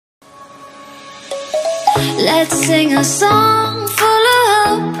Let's sing a song full of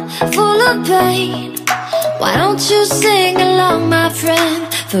hope, full of pain. Why don't you sing along, my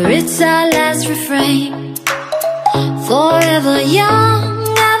friend, for it's our last refrain. Forever young,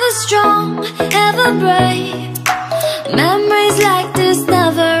 ever strong, ever brave. Memories like this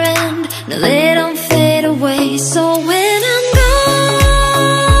never end, no they don't fade away. So when I'm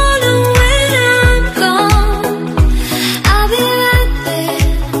gone, and when I'm gone, I'll be right there,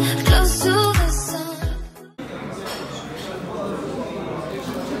 close to the sun.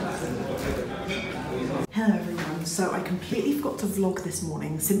 Hello everyone, so I completely forgot to vlog this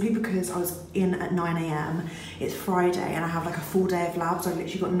morning simply because I was in at 9 AM. It's Friday and I have like a full day of labs. I've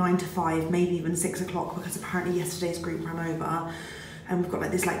literally got 9 to 5, maybe even 6 o'clock because apparently yesterday's group ran over. And we've got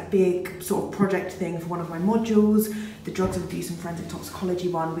like this like big sort of project thing for one of my modules, the drugs of abuse and forensic toxicology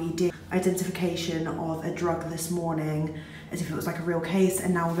one. We did identification of a drug this morning as if it was like a real case,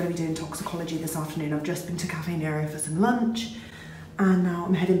 and now we're going to be doing toxicology this afternoon. I've just been to Cafe Nero for some lunch. And now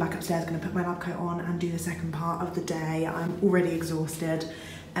I'm heading back upstairs, going to put my lab coat on and do the second part of the day. I'm already exhausted,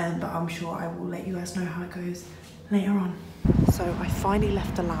 but I'm sure I will let you guys know how it goes later on. So I finally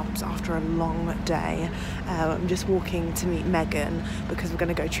left the labs after a long day. I'm just walking to meet Megan because we're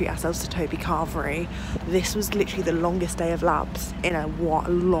going to go treat ourselves to Toby Carvery. This was literally the longest day of labs in a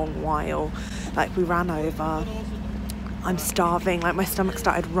long while. Like, we ran over. I'm starving, like my stomach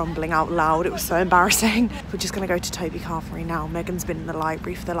started rumbling out loud. It was so embarrassing. We're just gonna go to Toby Carvery now. Megan's been in the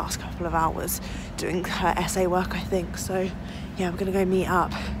library for the last couple of hours doing her essay work, I think. So yeah, we're gonna go meet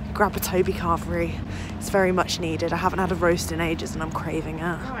up, grab a Toby Carvery. It's very much needed. I haven't had a roast in ages and I'm craving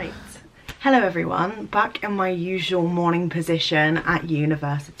it. Right. Hello everyone, back in my usual morning position at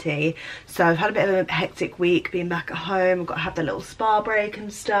university. So I've had a bit of a hectic week being back at home. I've got to have the little spa break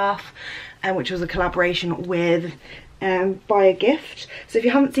and stuff, which was a collaboration with Buy a Gift. So if you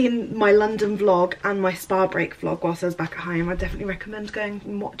haven't seen my London vlog and my spa break vlog whilst I was back at home, I definitely recommend going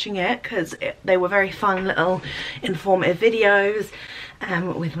and watching it because they were very fun little informative videos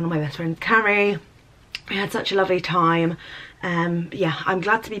with one of my best friends, Carrie. We had such a lovely time. Yeah, I'm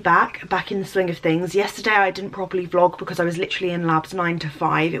glad to be back in the swing of things. Yesterday I didn't properly vlog because I was literally in labs 9 to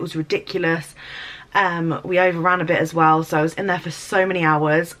 5. It was ridiculous. We overran a bit as well, so I was in there for so many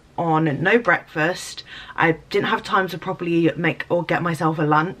hours on no breakfast. I didn't have time to properly make or get myself a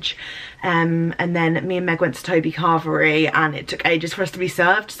lunch, and then me and Meg went to Toby Carvery and it took ages for us to be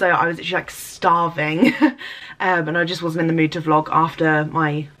served, so I was actually like starving. And I just wasn't in the mood to vlog after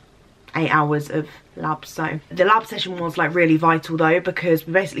my 8 hours of labs. So the lab session was like really vital though, because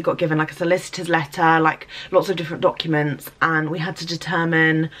we basically got given like a solicitor's letter, like lots of different documents, and we had to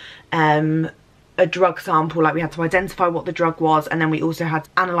determine a drug sample. Like, we had to identify what the drug was, and then we also had to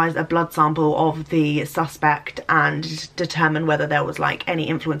analyse a blood sample of the suspect and determine whether there was like any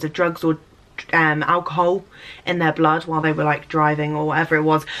influence of drugs or alcohol in their blood while they were like driving or whatever it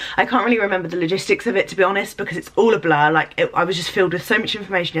was. I can't really remember the logistics of it, to be honest, because it's all a blur. Like, I was just filled with so much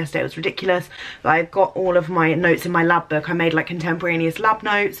information yesterday, it was ridiculous. But I got all of my notes in my lab book. I made like contemporaneous lab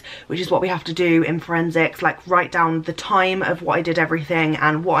notes, which is what we have to do in forensics, like write down the time of what I did everything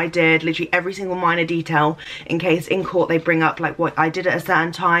and what I did, literally every single minor detail, in case in court they bring up like what I did at a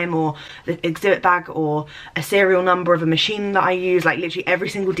certain time, or the exhibit bag, or a serial number of a machine that I use. Like, literally every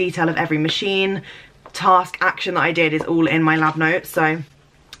single detail of every machine, task, action that I did is all in my lab notes. So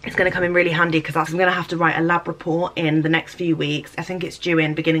it's going to come in really handy because I'm going to have to write a lab report in the next few weeks. I think it's due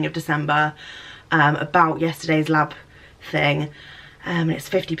in beginning of December, about yesterday's lab thing. It's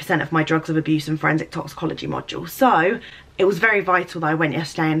 50% of my drugs of abuse and forensic toxicology module. So it was very vital that I went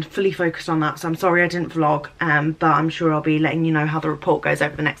yesterday and fully focused on that. So I'm sorry I didn't vlog, but I'm sure I'll be letting you know how the report goes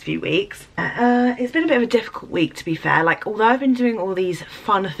over the next few weeks. It's been a bit of a difficult week, to be fair. Like, although I've been doing all these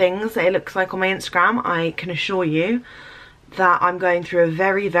fun things that it looks like on my Instagram, I can assure you that I'm going through a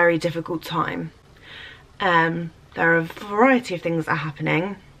very, very difficult time. There are a variety of things that are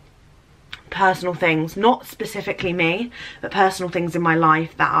happening. Personal things, not specifically me, but personal things in my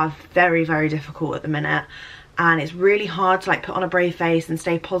life that are very, very difficult at the minute. And it's really hard to like put on a brave face and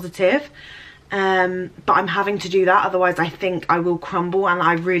stay positive. But I'm having to do that, otherwise I think I will crumble, and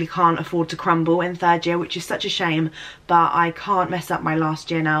I really can't afford to crumble in third year, which is such a shame. But I can't mess up my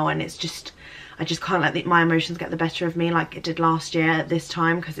last year now, and it's just, I just can't let my emotions get the better of me like it did last year at this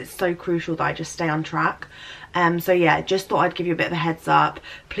time, because it's so crucial that I just stay on track. So yeah, just thought I'd give you a bit of a heads up.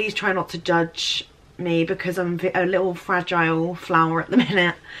 Please try not to judge me because I'm a little fragile flower at the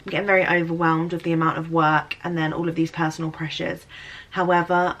minute. I'm getting very overwhelmed with the amount of work and then all of these personal pressures.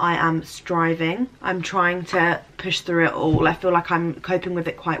 However, I am striving. I'm trying to push through it all. I feel like I'm coping with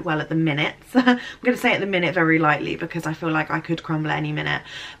it quite well at the minute. I'm going to say at the minute very lightly because I feel like I could crumble at any minute.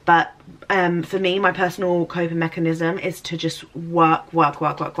 But for me, my personal coping mechanism is to just work,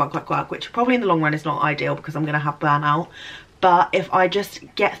 which probably in the long run is not ideal because I'm going to have burnout. But if I just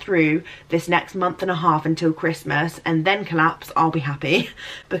get through this next month and a half until Christmas and then collapse, I'll be happy,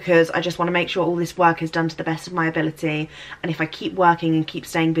 because I just want to make sure all this work is done to the best of my ability. And if I keep working and keep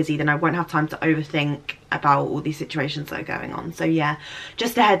staying busy, then I won't have time to overthink about all these situations that are going on. So yeah,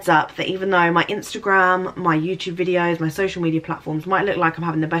 just a heads up that even though my Instagram, my YouTube videos, my social media platforms might look like I'm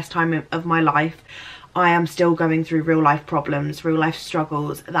having the best time of my life, I am still going through real life problems, real life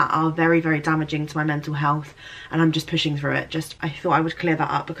struggles that are very, very damaging to my mental health, and I'm just pushing through it. I thought I would clear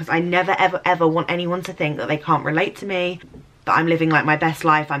that up because I never ever want anyone to think that they can't relate to me, that I'm living like my best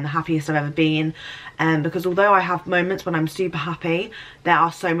life, I'm the happiest I've ever been. Because although I have moments when I'm super happy, there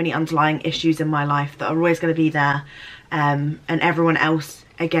are so many underlying issues in my life that are always going to be there, and everyone else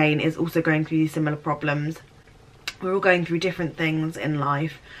again is also going through these similar problems. We're all going through different things in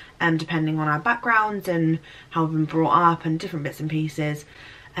life, depending on our backgrounds and how we've been brought up and different bits and pieces.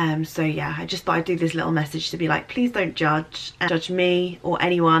 So yeah, I just thought I'd do this little message to be like, please don't judge me or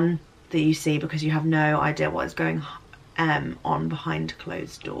anyone that you see, because you have no idea what is going on behind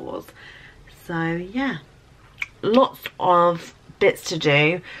closed doors. So yeah, lots of bits to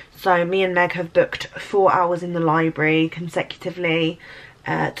do. So me and Meg have booked 4 hours in the library consecutively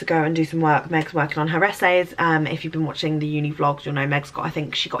to go and do some work. Meg's working on her essays. If you've been watching the uni vlogs, you'll know Meg's got, I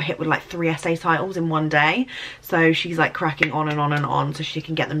think she got hit with like 3 essay titles in one day, so she's like cracking on and on and on so she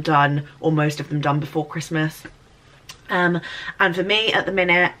can get them done, or most of them done, before Christmas. And for me at the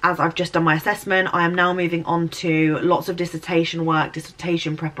minute, as I've just done my assessment, I am now moving on to lots of dissertation work,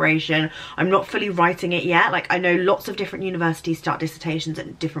 dissertation preparation. I'm not fully writing it yet. Like, I know lots of different universities start dissertations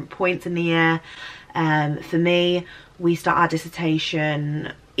at different points in the year. For me, we start our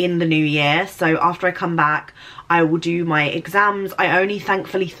dissertation in the new year, so after I come back I will do my exams. I only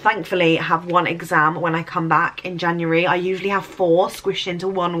thankfully have 1 exam when I come back in January. I usually have 4 squished into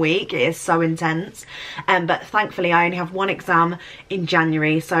 1 week. It is so intense, but thankfully I only have 1 exam in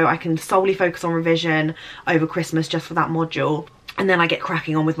January, so I can solely focus on revision over Christmas just for that module, and then I get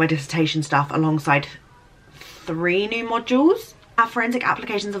cracking on with my dissertation stuff alongside 3 new modules. Forensic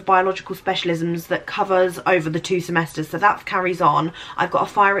applications of biological specialisms that covers over the 2 semesters, so that carries on. I've got a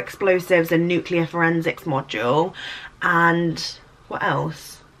fire explosives and nuclear forensics module, and what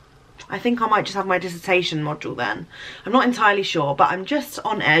else? I think I might just have my dissertation module then. I'm not entirely sure, but I'm just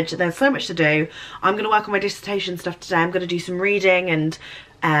on edge. There's so much to do. I'm going to work on my dissertation stuff today. I'm going to do some reading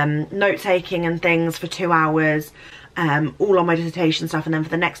and note-taking and things for 2 hours, all on my dissertation stuff, and then for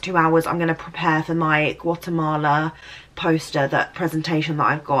the next 2 hours I'm going to prepare for my Guatemala poster, that presentation that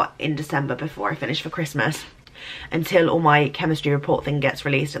I've got in December before I finish for Christmas, until all my chemistry report thing gets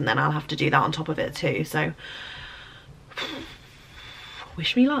released, and then I'll have to do that on top of it too. So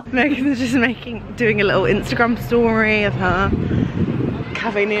wish me luck. Megan's just doing a little Instagram story of her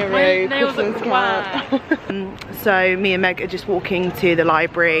Cafe Nero Christmas card. So me and Meg are just walking to the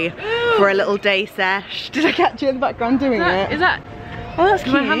library for a little day sesh. Did I catch you in the background doing it? Is that? Oh, that's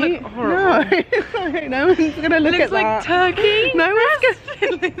cute. My hand look horrible. No one's gonna look at that. Looks like turkey. No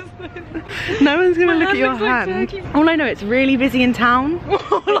one's gonna look at your hand. Like all I know, it's really busy in town.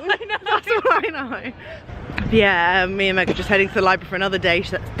 All I know. That's all I know. Yeah, me and Meg are just heading to the library for another day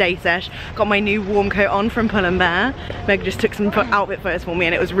sesh. Got my new warm coat on from Pull & Bear. Meg just took some outfit photos for me,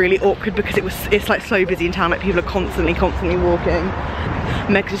 and it was really awkward because it's like so busy in town, like people are constantly walking.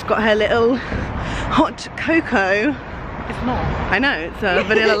 Meg's just got her little hot cocoa. It's not. I know, it's a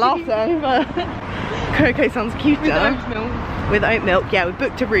vanilla latte, but cocoa sounds cuter. With oat milk. With oat milk, yeah, we've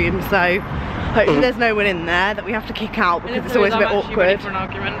booked a room, so hopefully there's no one in there that we have to kick out, because it's always a bit awkward. Ready for an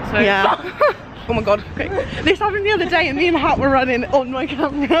argument, so. Yeah. Oh my god, okay. This happened the other day and me and Hat were running on my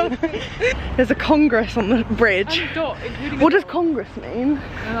camera. There's a Congress on the bridge. What does Congress mean?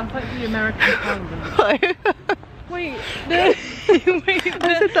 That's like the American Parliament. Wait, I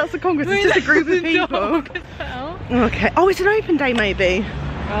said that's a Congress, it's just a group of people. Okay, oh, it's an open day maybe.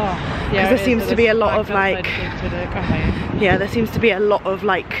 Oh, yeah. Because there seems to be a lot of like, yeah, there seems to be a lot of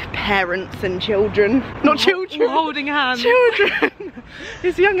like parents and children. Not children. Holding hands. Children.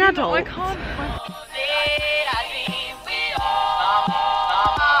 It's young adults. I can't.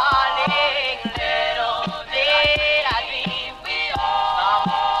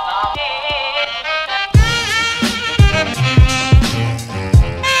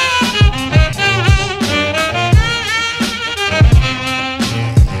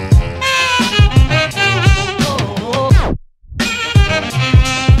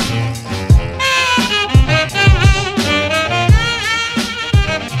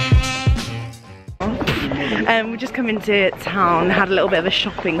 just come into town, had a little bit of a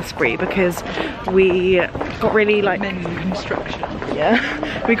shopping spree because we got really like construction.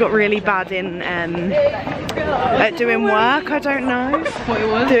 Yeah, we got really bad in at doing work. I don't know. What it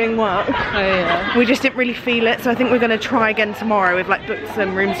was? Doing work. Oh yeah. We just didn't really feel it, so I think we're gonna try again tomorrow. We've like booked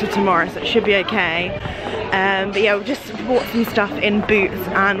some rooms for tomorrow, so it should be okay. But yeah, we just bought some stuff in Boots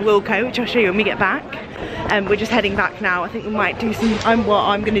and Wilko, which I'll show you when we get back. We're just heading back now. I think we might do some, I'm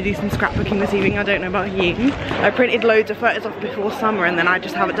gonna do some scrapbooking this evening. I don't know about you. I printed loads of photos off before summer and then I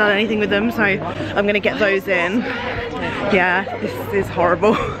just haven't done anything with them, so I'm gonna get those in. Yeah, this is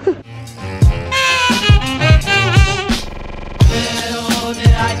horrible.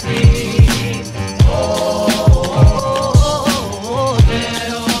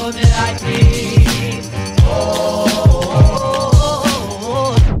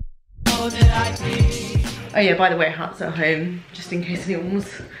 Oh yeah, by the way, Hat's at home, just in case anyone was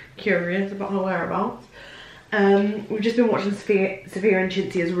curious about her whereabouts. We've just been watching Sophia and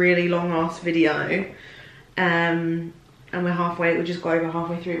Chinzia's really long ass video. And we're halfway, we'll just go over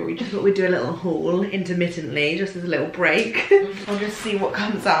halfway through, but we just thought we'd do a little haul intermittently, just as a little break. I'll just see what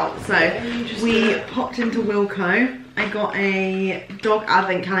comes out. So, we popped into Wilko. I got a dog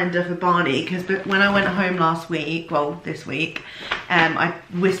advent calendar for Barney, because when I went home last week, well, this week, I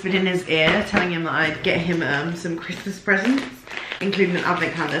whispered in his ear, telling him that I'd get him some Christmas presents, including an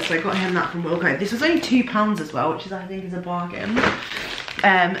advent calendar, so I got him that from Wilko. This was only £2 as well, which is, I think, is a bargain.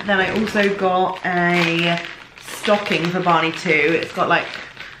 Then I also got a stocking for Barney too. It's got like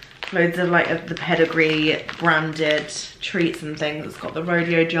loads of like the Pedigree branded treats and things. It's got the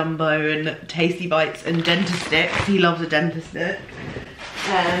Rodeo Jumbo and Tasty Bites and Dentist Sticks. He loves a Dentist Stick.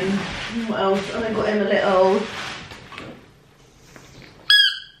 What else? And I got him a little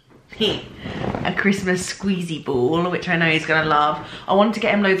a Christmas squeezy ball, which I know he's gonna love. I wanted to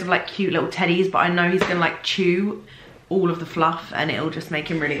get him loads of like cute little teddies, but I know he's gonna like chew all of the fluff and it'll just make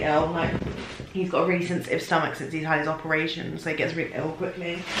him really ill. Like, he's got a really sensitive stomach since he's had his operation, so he gets really ill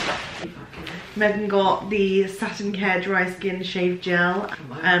quickly. Megan got the Satin Care Dry Skin Shave Gel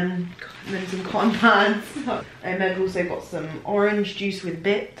and then some cotton pads. And Meg also got some orange juice with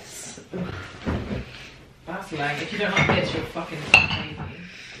bits. Ugh. That's like, if you don't like bits, you're fucking crazy.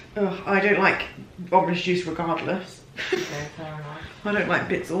 Ugh, I don't like orange juice regardless. Okay, fair enough. I don't like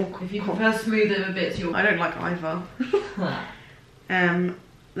bits or if you prefer smooth over bits, you're... I don't like either.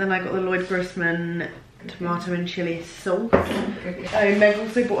 Then I got the Lloyd Grossman tomato and chilli sauce. Oh, Meg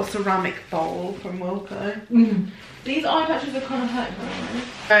also bought a ceramic bowl from Wilko. These eye patches are kind of hurting,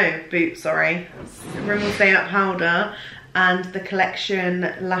 oh, Boots, sorry. Rimmel Stay Up powder and the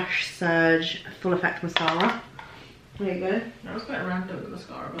Collection Lash Surge Full Effect mascara. There you go. That was quite a random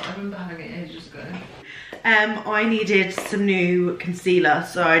mascara, but I remember having it ages ago. I needed some new concealer,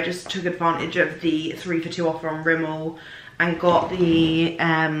 so I just took advantage of the 3 for 2 offer on Rimmel and got the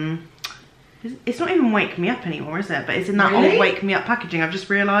it's not even Wake Me Up anymore, is it? But it's in that old Wake Me Up packaging, I've just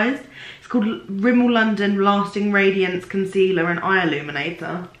realised. It's called Rimmel London Lasting Radiance Concealer and Eye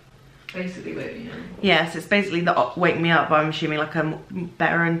Illuminator. Basically Wake Me Up. Yes, it's basically the Wake Me Up, but I'm assuming like a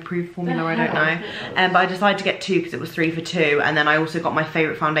better improved formula, I don't know. But I decided to get 2 because it was 3 for 2, and then I also got my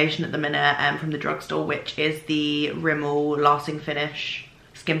favourite foundation at the minute from the drugstore, which is the Rimmel Lasting Finish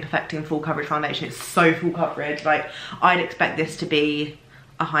Skin Perfecting Full Coverage Foundation. It's so full coverage, like I'd expect this to be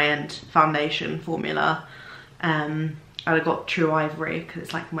a high-end foundation formula. I got True Ivory because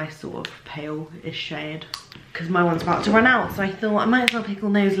it's like my sort of pale-ish shade. Because my one's about to run out, so I thought I might as well pick all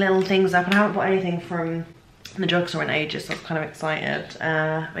those little things up. And I haven't bought anything from the drugstore in ages, so I was kind of excited.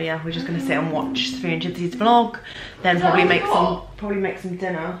 But yeah, we're just gonna sit and watch Sophia and Chinzia's vlog, then probably make some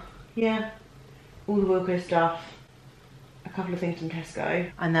dinner. Yeah, all the Wilko stuff, a couple of things from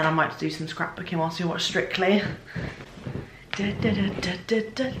Tesco, and then I might do some scrapbooking whilst we watch Strictly.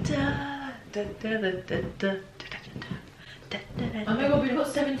 Oh my god, we've got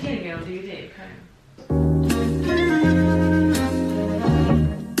 17 again on DVD, okay.